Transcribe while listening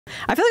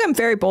I feel like I'm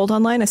very bold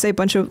online. I say a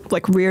bunch of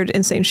like weird,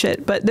 insane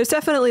shit, but there's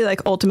definitely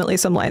like ultimately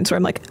some lines where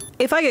I'm like,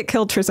 if I get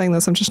killed for saying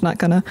this, I'm just not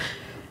gonna.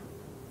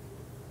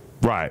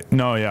 Right.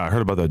 No, yeah, I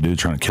heard about that dude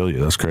trying to kill you.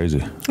 That's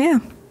crazy. Yeah.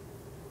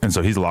 And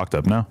so he's locked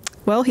up now?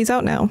 Well, he's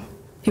out now.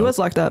 He was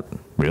locked up.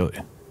 Really?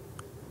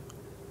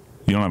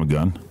 You don't have a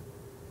gun?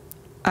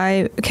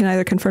 I can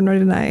neither confirm nor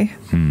deny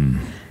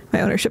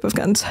my ownership of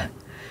guns.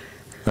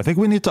 I think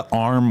we need to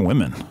arm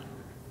women.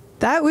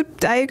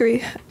 I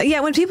agree.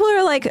 Yeah, when people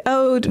are like,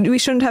 "Oh, we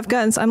shouldn't have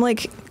guns," I'm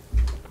like,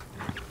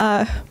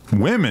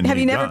 women. Have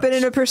you never been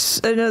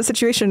in a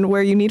situation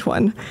where you need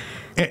one?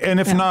 And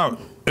if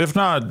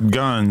not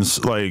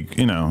guns, like,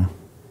 you know,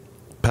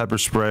 pepper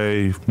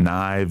spray,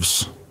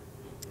 knives.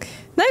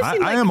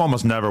 I am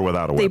almost never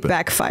without a weapon. They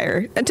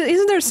backfire.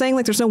 Isn't there a saying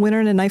like there's no winner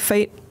in a knife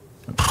fight?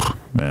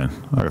 Man,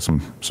 I got some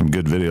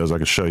good videos I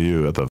could show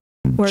you at the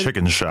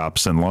chicken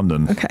shops in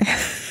London. Okay.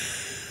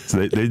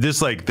 So they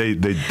just like they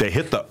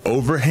hit the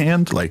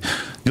overhand, like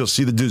you'll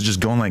see the dudes just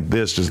going like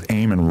this, just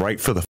aiming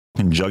right for the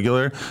fucking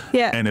jugular.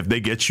 Yeah. And if they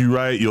get you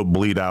right, you'll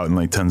bleed out in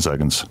like 10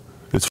 seconds.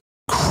 It's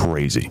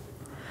crazy.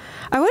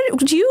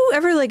 Do you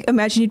ever like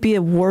imagine you'd be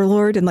a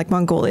warlord in like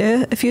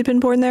Mongolia if you'd been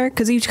born there?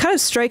 Because you kind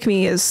of strike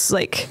me as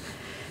like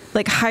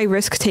high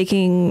risk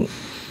taking.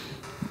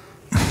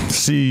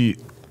 See,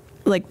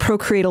 like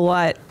procreate a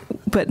lot,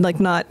 but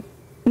like not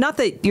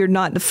that you're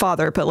not the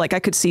father, but like I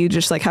could see you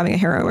just like having a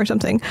harem or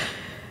something.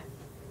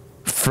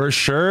 For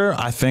sure,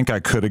 I think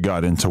I could have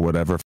got into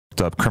whatever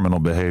fucked up criminal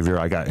behavior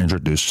I got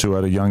introduced to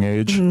at a young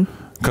age.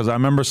 Because I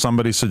remember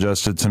somebody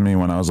suggested to me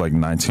when I was like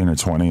 19 or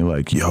 20,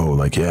 like, yo,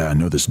 like, yeah, I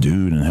know this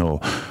dude and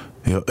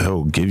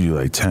he'll give you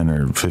like 10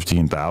 or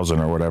 15,000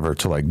 or whatever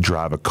to like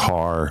drive a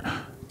car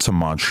to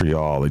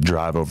Montreal, like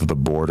drive over the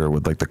border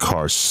with like the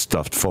car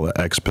stuffed full of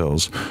X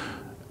pills.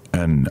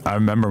 And I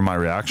remember my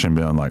reaction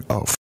being like,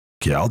 oh,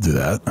 yeah, I'll do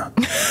that.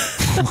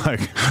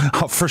 Like,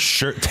 for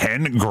sure,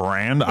 10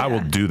 grand, yeah. I will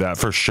do that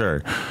for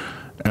sure.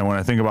 And when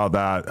I think about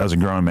that as a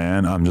grown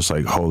man, I'm just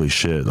like, holy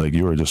shit, like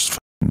you were just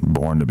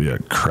born to be a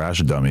crash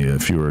dummy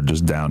if you were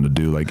just down to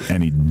do like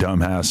any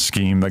dumbass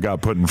scheme that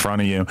got put in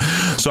front of you.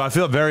 So I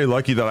feel very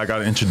lucky that I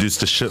got introduced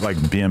to shit like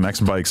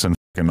BMX bikes and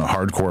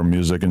hardcore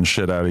music and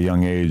shit at a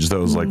young age that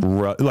was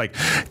like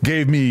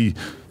gave me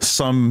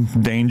some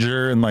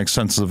danger and like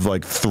sense of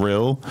like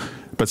thrill.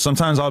 But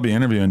sometimes I'll be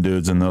interviewing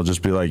dudes and they'll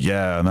just be like,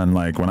 yeah. And then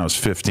like when I was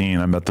 15,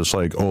 I met this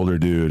like older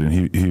dude and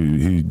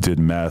he did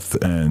meth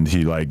and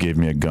he like gave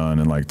me a gun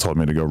and like told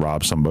me to go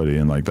rob somebody.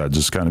 And like that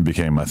just kind of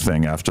became my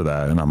thing after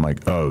that. And I'm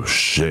like, oh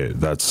shit,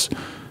 that's.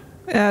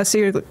 So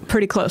you're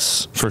pretty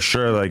close. For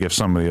sure. Like if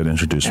somebody had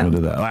introduced me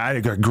to that.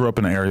 Like, I grew up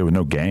in an area with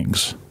no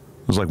gangs.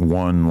 It was like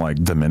one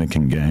like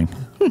Dominican gang,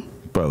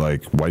 but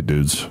like white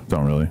dudes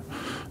not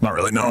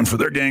really known for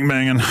their gang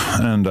banging.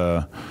 And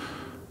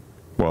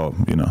well,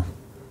 you know,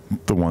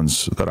 the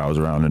ones that I was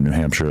around in New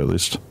Hampshire, at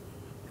least.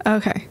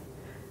 Okay.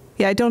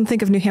 Yeah, I don't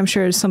think of New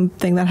Hampshire as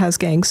something that has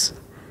gangs.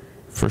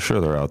 For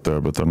sure they're out there,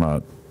 but they're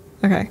not.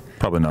 Okay.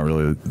 Probably not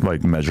really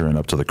like measuring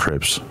up to the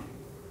Crips.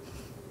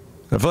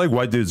 I feel like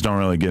white dudes don't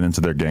really get into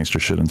their gangster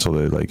shit until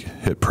they like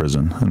hit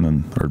prison and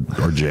then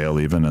or jail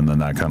even, and then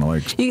that kind of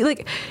like you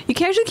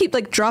can't actually keep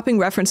like dropping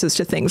references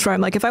to things where I'm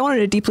like, if I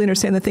wanted to deeply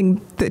understand the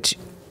thing that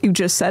you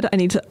just said, I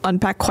need to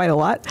unpack quite a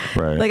lot.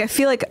 Right. Like I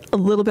feel like a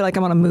little bit like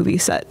I'm on a movie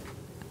set.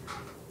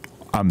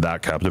 I'm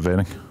that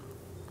captivating.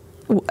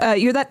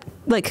 You're that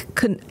like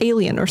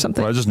alien or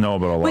something. Well, I just know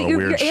about a lot of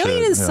weird shit. You're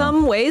alien in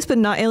some ways, but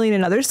not alien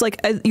in others.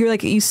 Like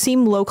you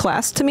seem low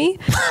class to me.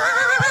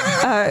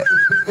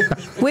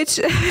 Which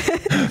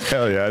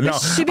hell yeah, no,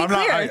 to be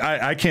clear,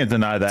 I can't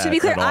deny that. To be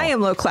clear, I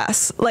am low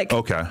class. Like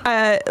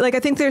okay, like I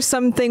think there's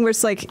something where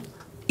it's like.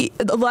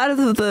 A lot of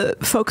the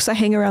folks I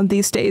hang around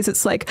these days,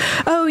 it's like,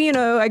 oh, you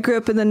know, I grew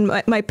up and then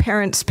my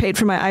parents paid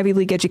for my Ivy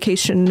League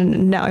education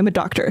and now I'm a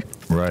doctor.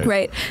 Right.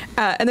 Right.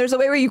 And there's a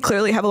way where you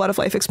clearly have a lot of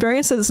life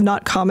experience that is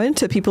not common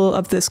to people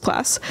of this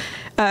class.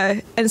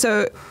 And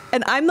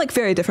I'm like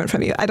very different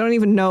from you. I don't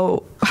even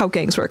know how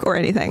gangs work or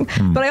anything.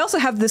 But I also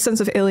have this sense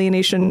of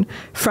alienation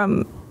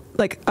from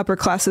like upper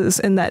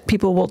classes in that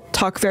people will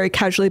talk very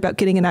casually about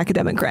getting an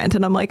academic grant.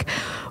 And I'm like,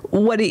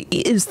 what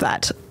is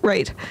that?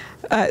 Right.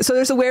 So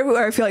there's a way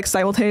where I feel like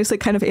simultaneously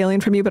kind of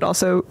alien from you, but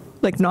also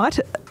like not.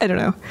 I don't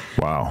know.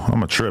 Wow.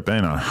 I'm a trip,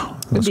 ain't I?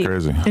 That's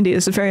crazy. Indeed.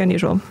 It's very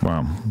unusual.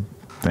 Wow.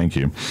 Thank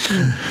you.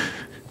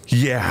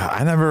 Yeah.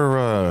 I never,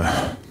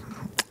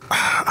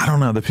 I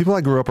don't know. The people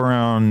I grew up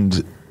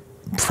around,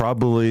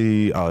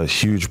 probably a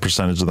huge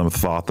percentage of them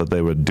thought that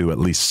they would do at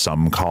least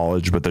some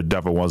college, but there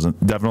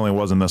definitely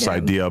wasn't this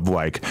idea of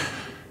like,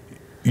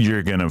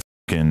 you're going to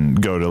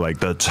go to like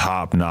the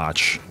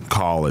top-notch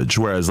college,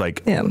 whereas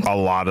like a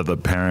lot of the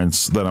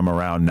parents that I'm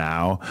around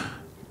now,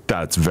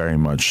 that's very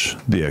much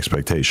the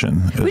expectation.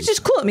 Which is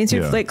cool. It means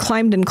you've like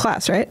climbed in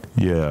class, right?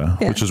 Yeah,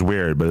 which is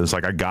weird, but it's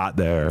like I got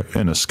there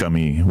in a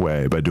scummy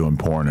way by doing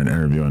porn and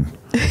interviewing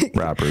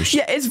rappers.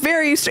 Yeah, it's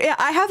very. Yeah,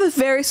 I have a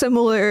very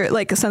similar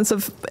like a sense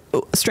of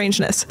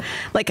strangeness.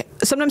 Like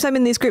sometimes I'm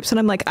in these groups and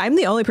I'm like, I'm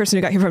the only person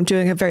who got here from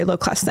doing a very low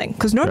class thing,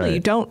 because normally you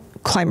don't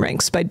climb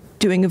ranks by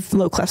doing a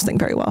low class thing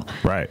very well.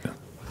 Right.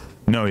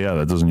 No, yeah,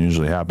 that doesn't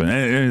usually happen.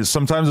 And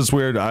sometimes it's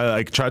weird. I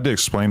like tried to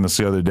explain this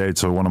the other day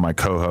to one of my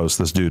co-hosts,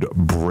 this dude,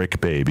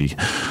 Brick Baby,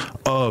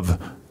 of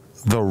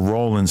the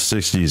Rollin'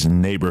 60s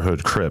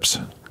neighborhood Crips.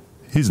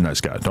 He's a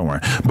nice guy, don't worry.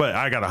 But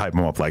I got to hype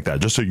him up like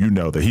that, just so you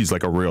know that he's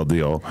like a real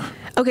deal.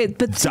 Okay,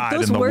 but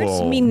those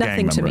words mean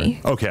nothing to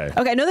me. Okay.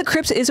 Okay, I know that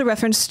Crips is a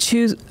reference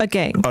to a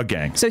gang. A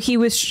gang. So he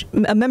was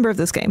a member of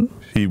this gang.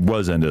 He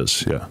was and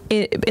is, yeah.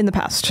 In the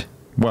past.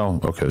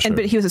 Well, okay, sure.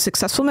 But he was a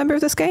successful member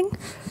of this gang?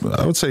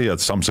 I would say he had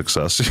some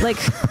success. Like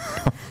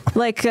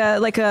what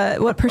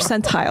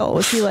percentile?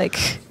 Was he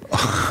like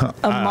a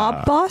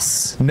mob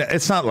boss? No,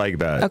 it's not like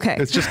that. Okay.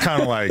 It's just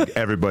kind of like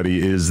everybody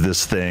is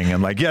this thing.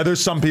 And like, yeah,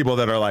 there's some people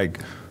that are like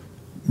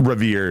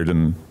revered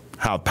and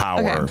have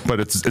power, but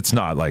it's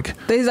not like...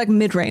 But he's like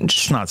mid-range.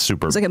 It's not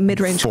super like a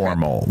mid-range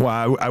formal. Crip.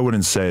 Well, I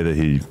wouldn't say that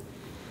he...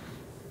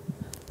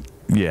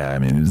 Yeah, I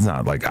mean, he's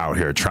not like out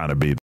here trying to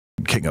be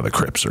king of the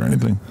Crips or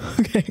anything.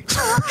 Okay.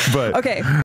 But okay.